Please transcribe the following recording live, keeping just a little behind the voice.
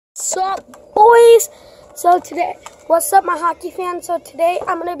What's up, boys? So today, what's up, my hockey fans? So today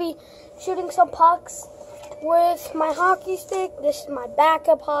I'm gonna be shooting some pucks with my hockey stick. This is my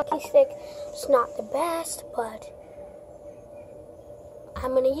backup hockey stick. It's not the best, but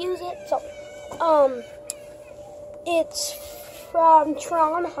I'm gonna use it. So, it's from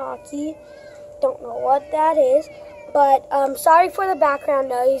Tron Hockey. Don't know what that is, but sorry for the background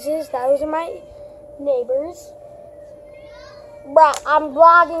noises. Those are my neighbors. Bruh, I'm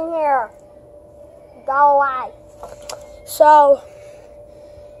vlogging here. Go away. So,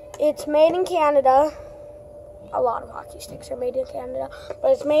 it's made in Canada. A lot of hockey sticks are made in Canada, but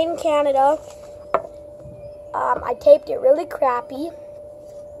it's made in Canada. I taped it really crappy,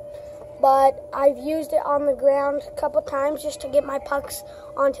 but I've used it on the ground a couple times just to get my pucks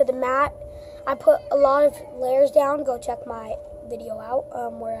onto the mat. I put a lot of layers down. Go check my video out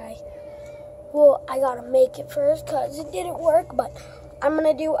Well, I gotta make it first because it didn't work, but I'm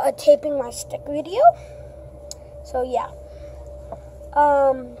gonna do a taping my stick video. So yeah.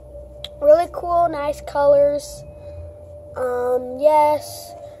 Really cool, nice colors.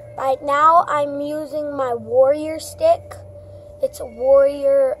 Yes. Right now I'm using my Warrior stick. It's a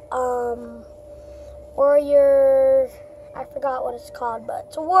Warrior, I forgot what it's called, but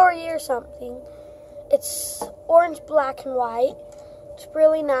it's a Warrior something. It's orange, black, and white. It's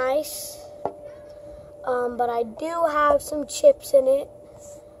really nice. But I do have some chips in it.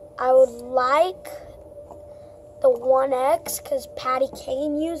 I would like the 1X because Patty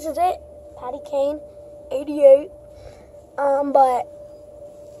Kane uses it. Patty Kane, 88. But,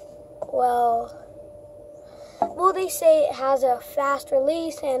 well, they say it has a fast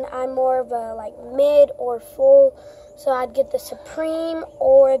release, and I'm more of a, like, mid or full. So I'd get the Supreme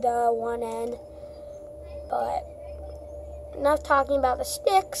or the 1N. But, enough talking about the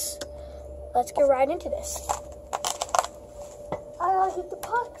sticks. Let's get right into this. I gotta get the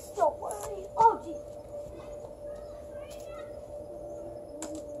pucks, don't worry. Oh, geez.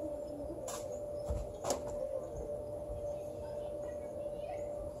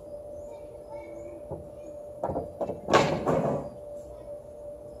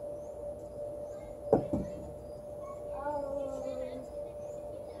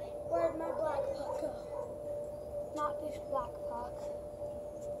 Where'd my black puck go? Not this black puck.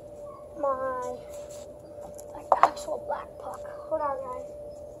 My actual black puck. Hold on, guys.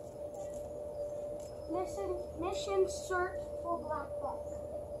 Mission search for black puck.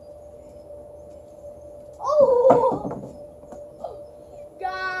 Oh!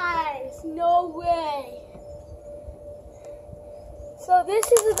 Guys, no way. So this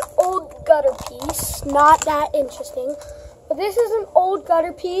is an old gutter piece. Not that interesting. But this is an old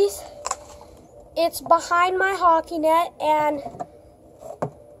gutter piece. It's behind my hockey net, and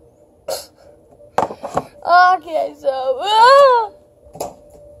okay, so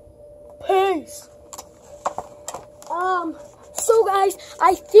peace. So guys,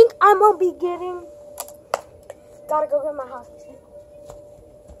 I think I'm gonna be getting. Gotta go get my hockey stick.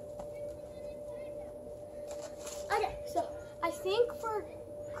 Okay, so I think for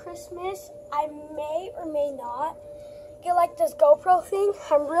Christmas I may or may not get like this GoPro thing.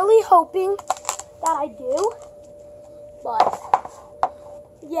 I'm really hoping that I do, but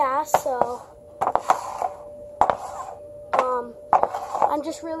yeah, so. I'm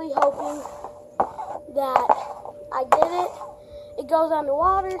just really hoping that I get it. It goes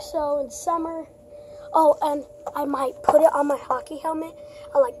underwater, so in summer. Oh, and I might put it on my hockey helmet.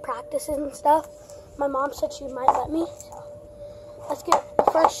 I like practices and stuff. My mom said she might let me. So let's get the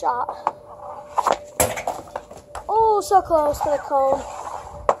first shot. Oh, so close to the cone.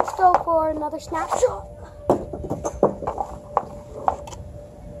 Let's go for another snapshot.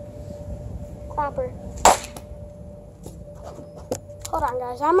 Clapper. Hold on,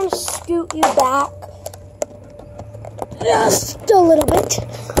 guys. I'm going to scoot you back just a little bit.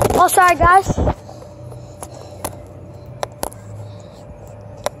 Oh, sorry, guys.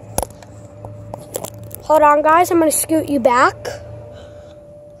 Hold on, guys. I'm going to scoot you back.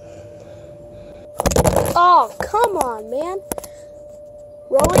 Oh, come on, man.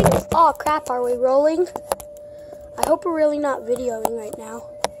 Rolling? Oh, crap. Are we rolling? I hope we're really not videoing right now.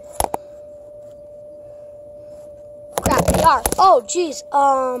 Oh, geez.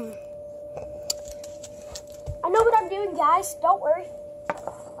 I know what I'm doing, guys. Don't worry.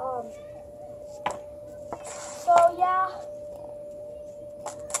 So, yeah.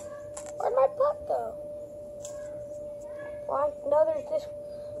 Where'd my puck go? Well, I know there's this.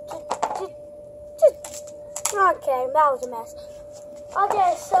 Okay, that was a mess.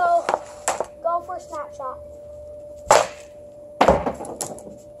 Okay, so, go for a snapshot.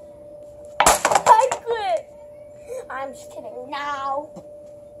 I quit. I'm just kidding. Now.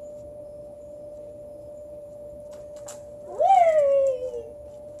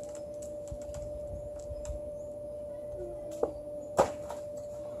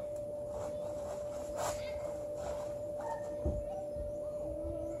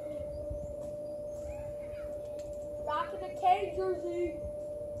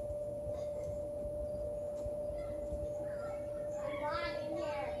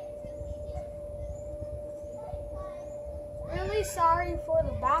 sorry for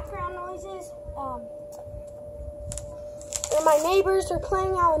the background noises. And my neighbors are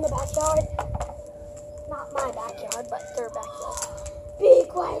playing out in the backyard. Not my backyard, but their backyard. Be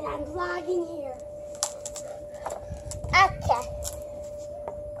quiet, I'm vlogging here. Okay.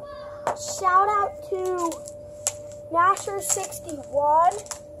 Shout out to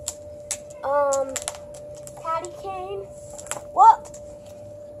Nasher61, Patty Kane, what?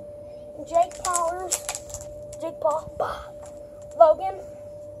 Jake Paul, Logan,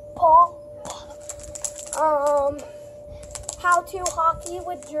 Paul, How to Hockey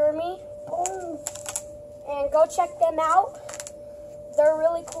with Jeremy, and go check them out. They're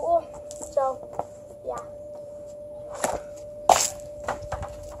really cool. So, yeah.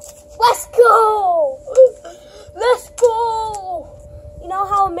 Let's go! Let's go! You know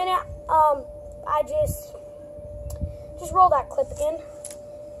how a minute, I just roll that clip again.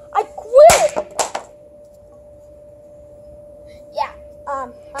 I quit! Yeah,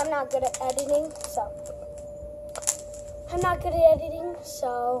 I'm not good at editing,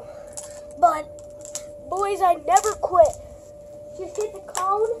 so. But, boys, I never quit. Just hit the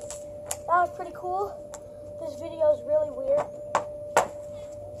cone. That was pretty cool. This video is really weird.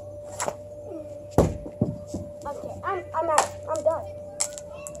 Okay, I'm done.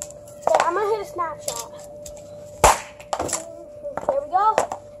 Okay, I'm gonna hit a Snapchat. There we go.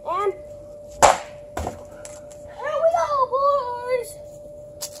 And here we go, boys.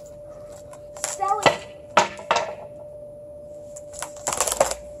 Sally.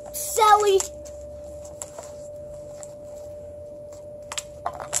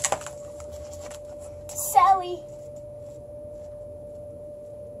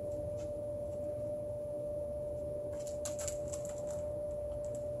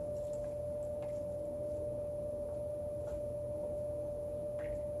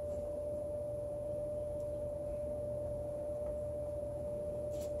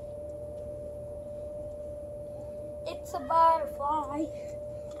 It's a butterfly.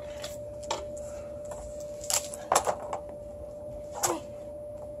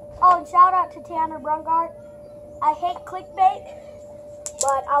 Oh, and shout out to Tanner Brungart. I hate clickbait,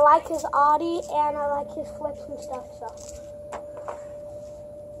 but I like his Audi and I like his flips and stuff, so.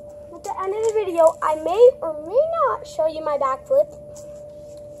 At the end of the video, I may or may not show you my backflip,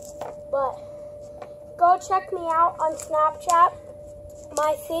 but go check me out on Snapchat.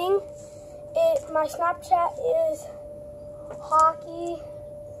 My Snapchat is Hockey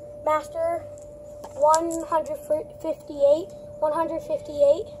Master 158.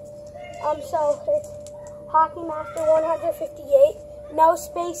 So it's Hockey Master 158. No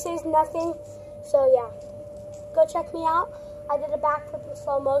spaces, nothing. So yeah, go check me out. I did a backflip in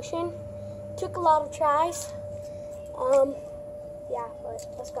slow motion. Took a lot of tries. Yeah, but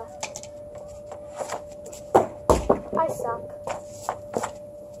let's go. I suck.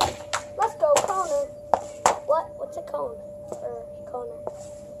 Let's go, Coner. What's a cone? Or Coner?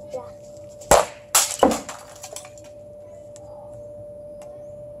 Yeah.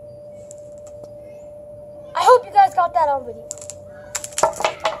 I hope you guys got that on video.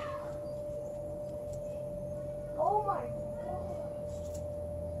 Oh my God.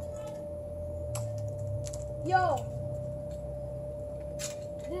 Yo.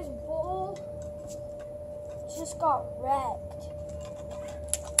 This bull just got wrecked.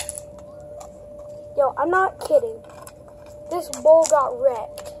 Yo, I'm not kidding. This bull got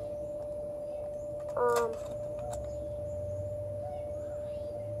wrecked.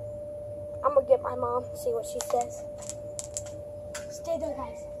 I'm gonna get my mom, see what she says. Stay there,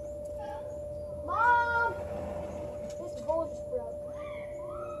 guys. Mom! This bull just broke.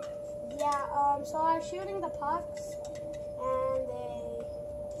 Yeah, so I was shooting the pucks, and they...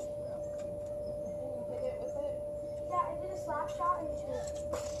 You hit it with it? Yeah, I did a slap shot and just...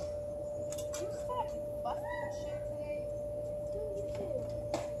 You said busted shit today. Dude, you too.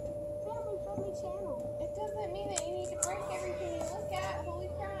 Family channel. It doesn't mean that you need to break everything you look at. Holy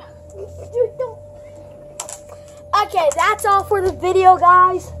crap. Dude, don't. Okay, that's all for the video,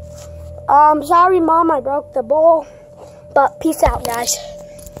 guys. Sorry, Mom, I broke the bowl. But peace out, guys.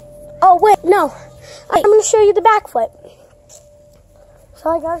 Oh, wait, no. I'm going to show you the backflip. So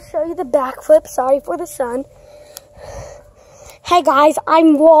I got to show you the backflip. Sorry for the sun. Hey, guys,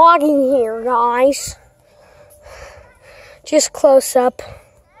 I'm vlogging here, guys. Just close up.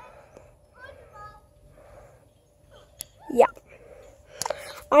 Yeah.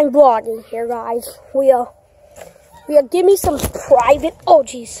 I'm vlogging here, guys. Will you give me some private... Oh,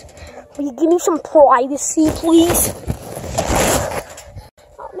 jeez. Will you give me some privacy, please?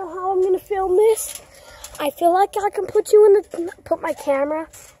 I don't know how I'm going to film this. I feel like I can put you in the... Put my camera.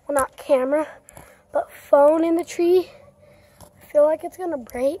 Well, not camera, but phone in the tree. feel like it's gonna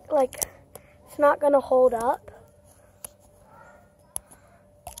break, like it's not gonna hold up.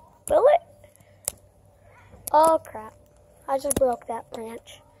 Will it? Oh crap, I just broke that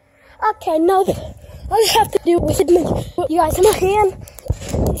branch. Okay, no, I just have to do it with you guys in my hand.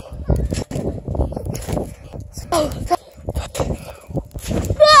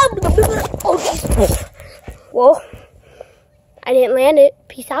 Well, I didn't land it.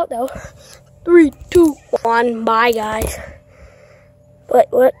 Peace out though. 3, 2, 1. Bye guys. What?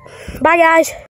 Bye guys.